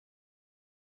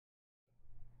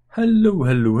Hello,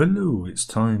 hello, hello. It's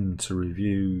time to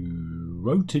review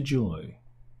Road to Joy,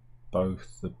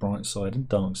 both the bright side and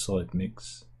dark side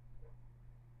mix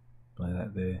by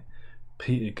that there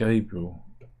Peter Gabriel,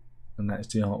 and that's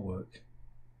the artwork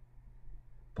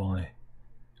by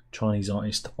Chinese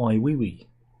artist Ai Weiwei.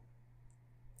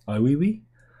 Ai Weiwei?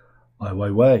 Ai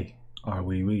Weiwei. Ai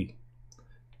Weiwei.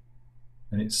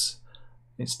 And it's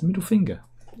the middle finger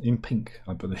in pink,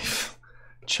 I believe.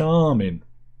 Charming.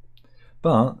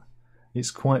 But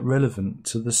it's quite relevant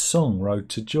to the song Road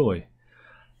to Joy.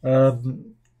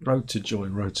 Road to Joy,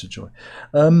 Road to Joy.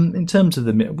 In terms of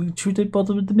the mix, should we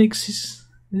bother with the mixes?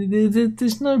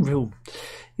 There's no real,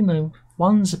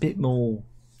 one's a bit more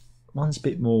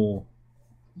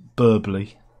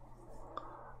burbly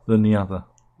than the other.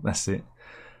 That's it.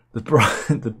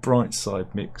 The bright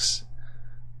side mix,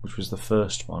 which was the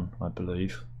first one, I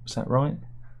believe. Was that right?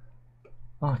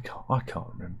 I can't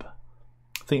remember.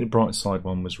 I think the bright side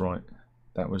one was right.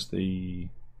 That was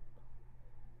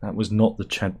not the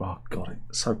Chad. Oh God,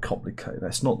 it's so complicated.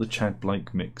 That's not the Chad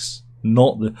Blake mix.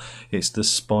 It's the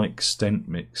Spike Stent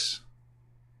mix.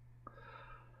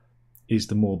 Is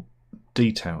the more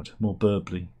detailed, more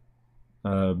burbly.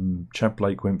 Chad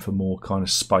Blake went for more kind of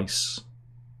space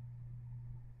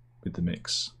with the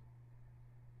mix,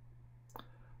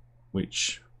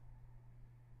 which,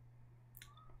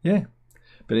 yeah.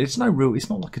 But it's not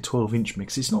like a 12-inch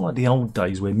mix. It's not like the old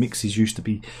days where mixes used to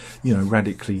be,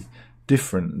 radically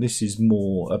different. This is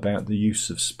more about the use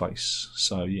of space.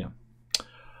 So, yeah.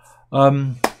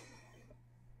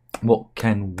 What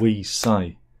can we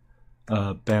say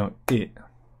about it?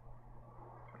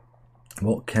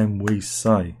 What can we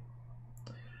say?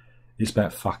 It's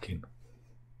about fucking.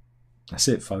 That's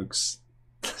it, folks.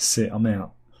 That's it. I'm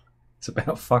out. It's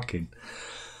about fucking.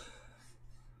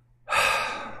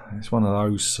 It's one of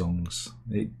those songs.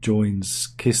 It joins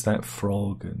Kiss That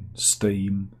Frog and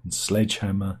Steam and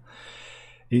Sledgehammer.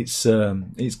 It's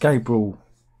Gabriel.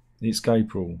 It's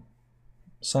Gabriel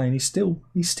saying he's still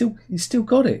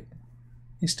got it.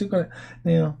 He's still got it.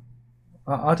 Now,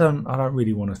 I don't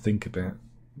really want to think about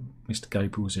Mr.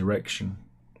 Gabriel's erection,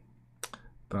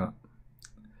 but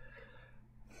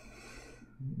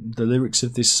the lyrics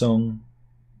of this song,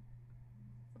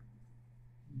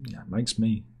 makes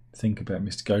me think about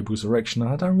Mr. Gabriel's erection.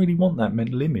 I don't really want that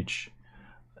mental image.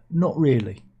 Not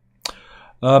really.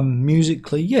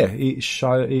 Musically,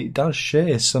 it does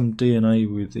share some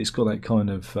DNA with. It's got that kind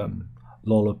of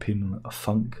lolloping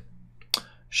funk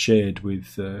shared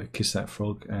with Kiss That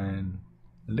Frog and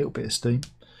a little bit of Steam.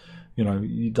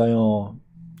 They are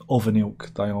of an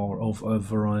ilk. They are of a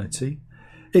variety.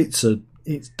 It's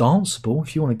danceable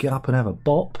if you want to get up and have a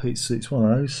bop. It's one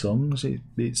of those songs.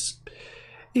 It's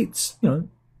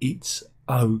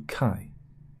okay.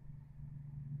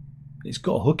 It's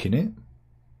got a hook in it.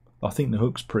 I think the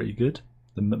hook's pretty good.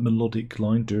 The melodic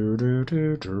line,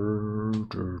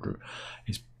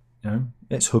 is,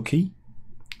 it's hooky.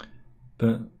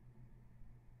 But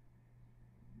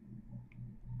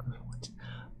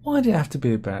why did it have to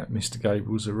be about Mr.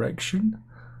 Gabriel's erection?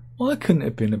 Why couldn't it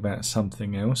have been about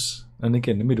something else? And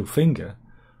again, the middle finger.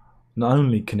 Not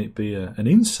only can it be an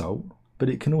insult, but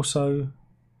it can also.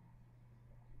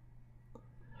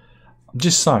 I'm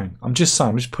just saying. I'm just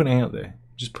putting it out there.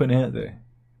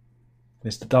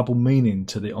 There's the double meaning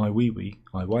to the Ai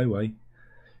Weiwei.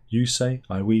 You say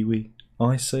Ai Weiwei.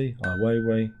 I say Ai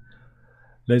Weiwei.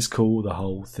 Let's call the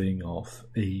whole thing off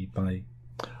eBay.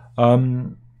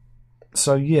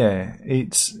 So yeah,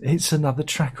 it's another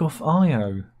track off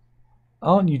IO.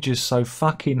 Aren't you just so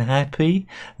fucking happy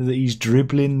that he's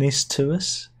dribbling this to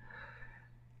us?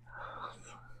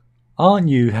 Aren't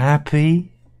you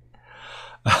happy?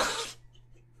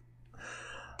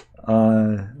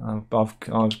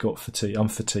 I've got fatigue. I'm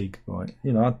fatigued by it.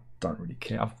 I don't really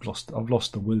care. I've lost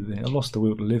the will here. I've lost the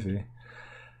will to live here.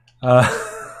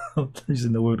 I'm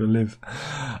losing the will to live.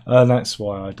 That's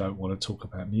why I don't want to talk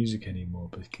about music anymore,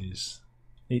 because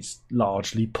it's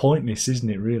largely pointless, isn't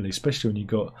it, really? Especially when you've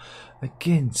got,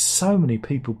 again, so many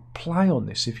people play on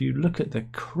this. If you look at the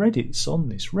credits on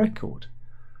this record,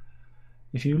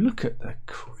 look at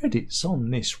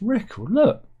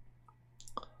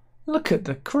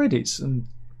the credits, and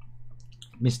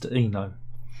Mr. Eno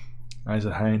has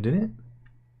a hand in it.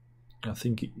 I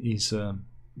think he's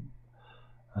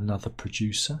another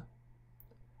producer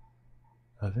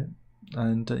of it.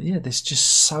 And there's just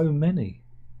so many.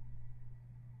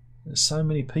 There's so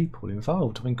many people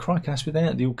involved. I mean, crikey, that's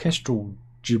without the orchestral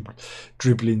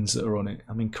dribblings that are on it.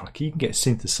 I mean, crikey, you can get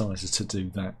synthesizers to do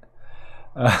that.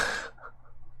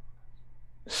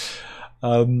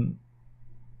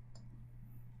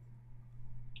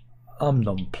 I'm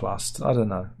nonplussed. I don't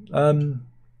know.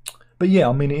 But yeah,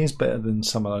 I mean, it is better than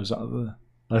some of those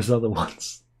other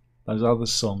ones, those other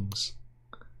songs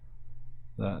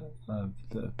that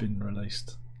have been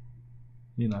released.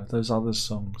 You know, those other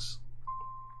songs.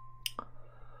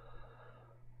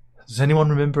 Does anyone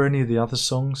remember any of the other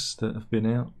songs that have been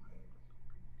out?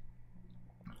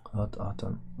 I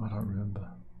don't remember.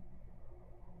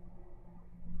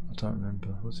 I don't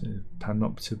remember. Was it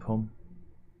Panopticon?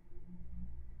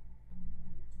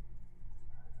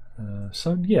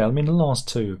 So yeah, I mean, the last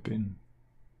two have been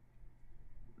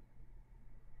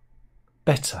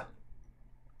better.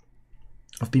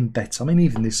 I've been better. I mean,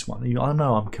 even this one. I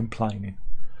know I'm complaining.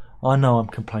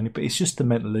 But it's just the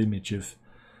mental image of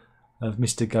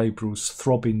Mr. Gabriel's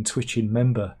throbbing, twitching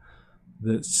member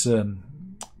that's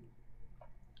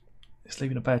it's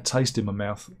leaving a bad taste in my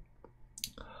mouth.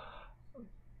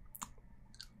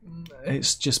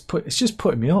 It's just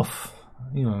putting me off.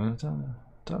 You know, I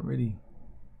don't really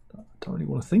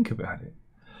want to think about it.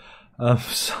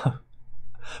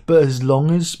 But as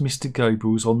long as Mr.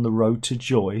 Gabriel's on the road to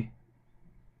joy,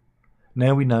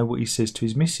 now we know what he says to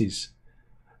his missus.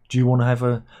 Do you want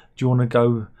to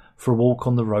go for a walk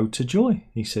on the road to joy?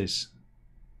 He says,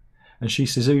 and she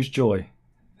says, "Who's Joy?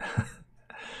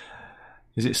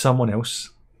 Is it someone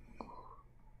else?"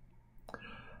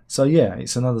 So yeah,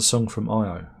 it's another song from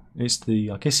IO.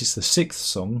 I guess it's the 6th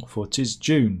song for "'Tis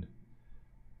June."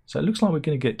 So it looks like we're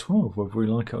going to get 12, whether we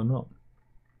like it or not.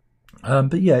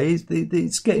 But yeah,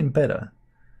 it's getting better.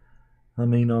 I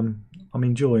mean, I'm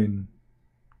enjoying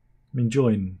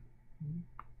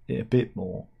it a bit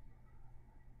more,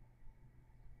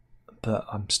 but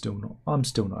I'm still not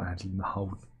handling the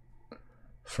whole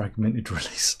fragmented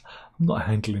release. I'm not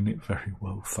handling it very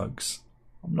well, folks.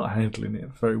 I'm not handling it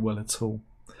very well at all.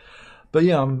 But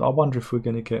yeah, I wonder if we're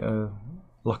going to get a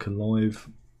live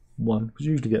one. We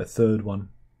usually get a third one.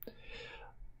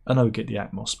 I know we get the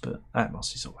Atmos, but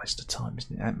Atmos is a waste of time,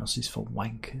 isn't it? Atmos is for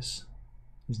wankers,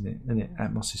 isn't it?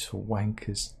 Atmos is for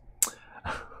wankers.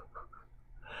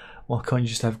 Why can't you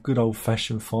just have good old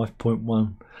fashioned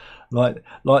 5.1 like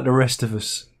the rest of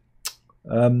us?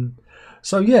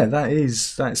 So yeah,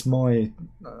 that's my.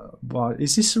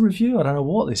 Is this a review? I don't know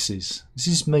what this is. This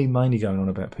is me mainly going on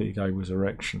about Peter Gabriel's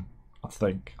erection. I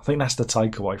think that's the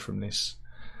takeaway from this.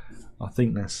 I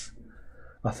think that's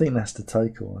the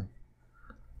takeaway.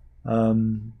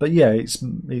 But yeah, it's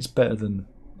better than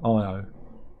IO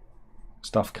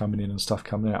stuff coming in and stuff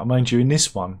coming out. I mind you, in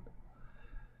this one,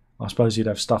 I suppose you'd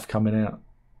have stuff coming out.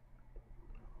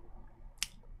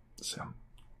 So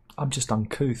I'm just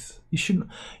uncouth. You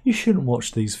shouldn't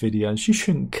watch these videos. You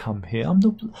shouldn't come here.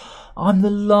 I'm the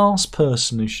last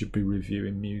person who should be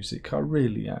reviewing music. I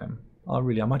really am.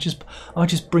 I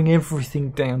just bring everything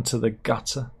down to the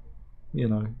gutter. You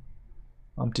know,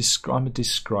 I'm a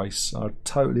disgrace. I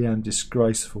totally am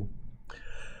disgraceful.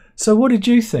 So what did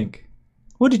you think?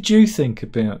 What did you think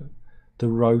about The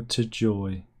Road to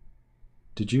Joy?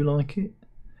 Did you like it?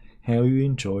 How are you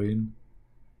enjoying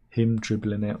him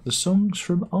dribbling out the songs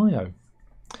from IO?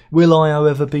 Will IO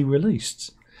ever be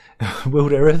released? Will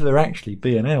there ever actually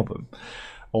be an album?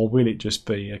 Or will it just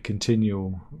be a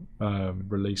continual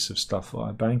release of stuff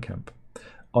via Bandcamp?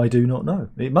 I do not know.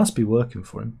 It must be working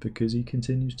for him because he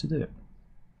continues to do it.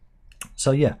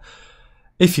 So yeah,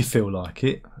 if you feel like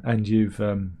it and you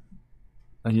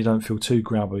don't feel too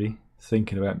grubby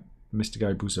thinking about Mr.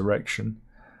 Gabriel's erection,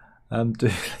 do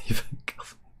leave a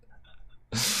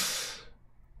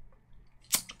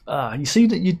comment. You see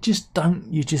that you just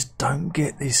don't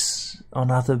get this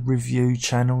on other review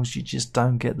channels. You just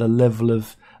don't get the level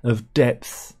of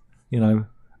depth, you know,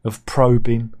 of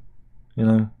probing, you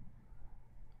know.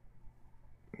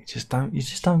 You just don't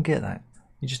get that.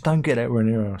 You just don't get that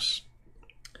anywhere else.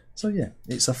 So yeah,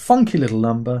 it's a funky little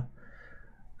number,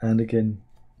 and again,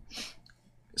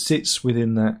 sits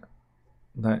within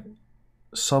that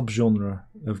subgenre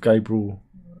of Gabriel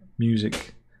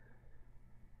music,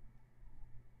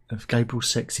 of Gabriel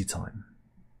sexy time.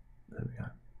 There we go.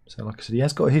 So like I said, he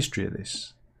has got a history of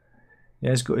this. He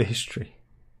has got a history.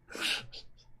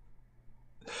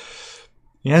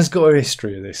 He has got a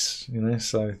history of this, you know,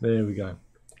 so there we go.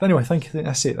 Anyway, thank you.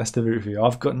 That's it. That's the review.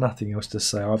 I've got nothing else to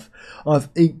say. I've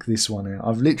eked this one out.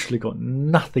 I've literally got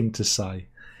nothing to say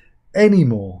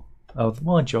anymore. Oh,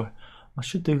 mind you, I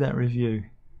should do that review.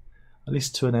 I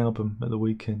listened to an album at the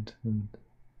weekend, and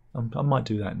I might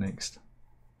do that next.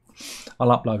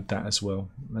 I'll upload that as well,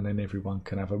 and then everyone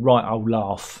can have a right old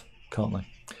laugh, can't they?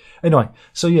 Anyway,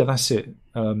 so yeah, that's it.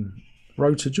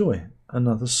 Road to Joy,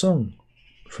 another song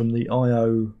from the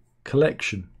IO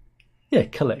collection. Yeah,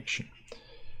 collection.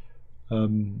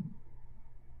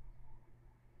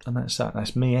 And that's that.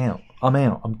 That's me out. I'm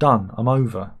out. I'm done. I'm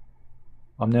over.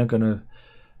 I'm now gonna.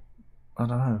 I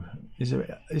don't know.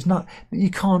 It's not. You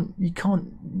can't.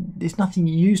 There's nothing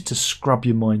you use to scrub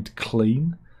your mind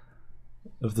clean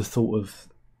of the thought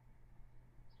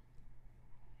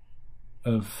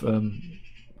of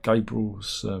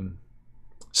Gabriel's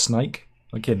snake.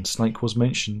 Again, snake was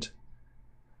mentioned.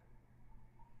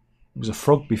 It was a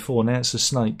frog before. Now it's a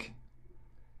snake.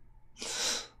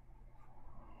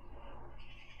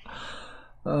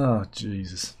 Oh,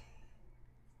 Jesus.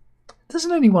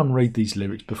 Doesn't anyone read these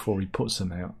lyrics before he puts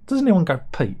them out? Doesn't anyone go,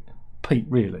 Pete,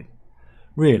 really?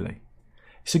 Really?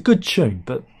 It's a good tune,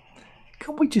 but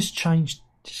can't we just change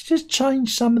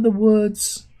some of the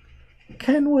words?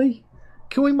 Can we?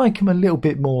 Can we make them a little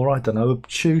bit more, I don't know,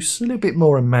 obtuse, a little bit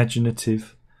more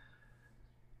imaginative?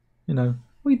 You know,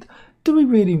 do we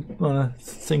really want to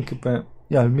think about,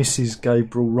 Mrs.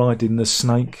 Gabriel riding the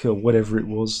snake or whatever it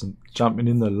was and jumping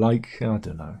in the lake? I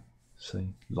don't know.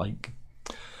 See, lake.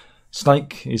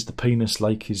 Snake is the penis,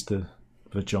 lake is the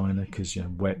vagina, because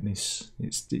wetness.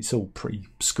 It's all pretty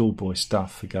schoolboy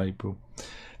stuff for Gabriel.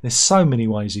 There's so many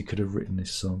ways he could have written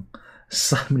this song.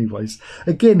 So many ways.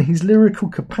 Again, his lyrical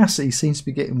capacity seems to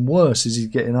be getting worse as he's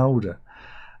getting older.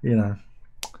 I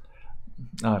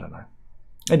don't know.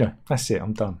 Anyway, that's it.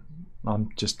 I'm done. I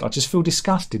just feel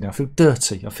disgusted now. I feel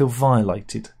dirty. I feel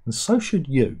violated. And so should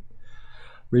you.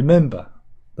 Remember,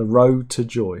 the road to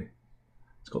joy.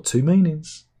 It's got two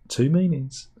meanings. Two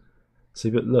meanings. See,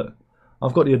 but look,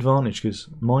 I've got the advantage because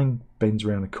mine bends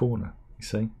around the corner. You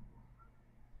see?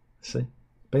 See?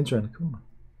 Bends around the corner.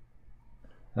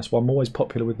 That's why I'm always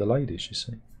popular with the ladies, you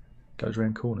see. Goes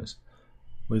around corners.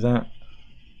 With that,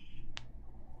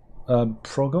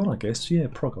 prog on, I guess. Yeah,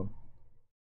 prog on.